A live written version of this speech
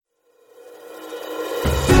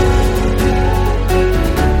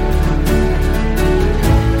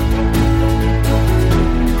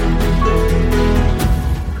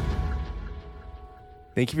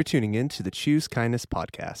Thank you for tuning in to the Choose Kindness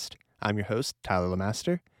podcast. I'm your host, Tyler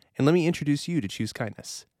Lemaster, and let me introduce you to Choose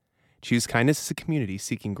Kindness. Choose Kindness is a community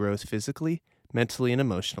seeking growth physically, mentally, and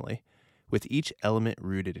emotionally, with each element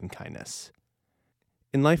rooted in kindness.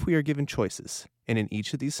 In life, we are given choices, and in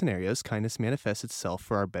each of these scenarios, kindness manifests itself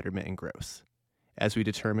for our betterment and growth. As we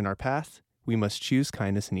determine our path, we must choose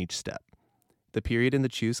kindness in each step. The period in the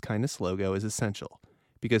Choose Kindness logo is essential,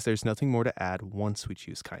 because there's nothing more to add once we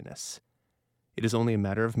choose kindness. It is only a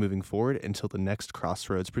matter of moving forward until the next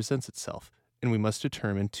crossroads presents itself, and we must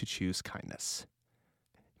determine to choose kindness.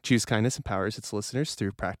 Choose Kindness empowers its listeners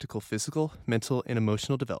through practical physical, mental, and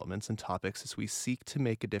emotional developments and topics as we seek to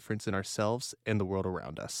make a difference in ourselves and the world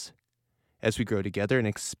around us. As we grow together and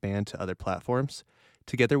expand to other platforms,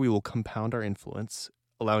 together we will compound our influence,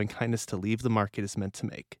 allowing kindness to leave the mark it is meant to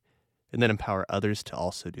make, and then empower others to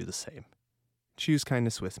also do the same. Choose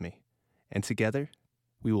kindness with me, and together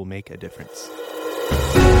we will make a difference.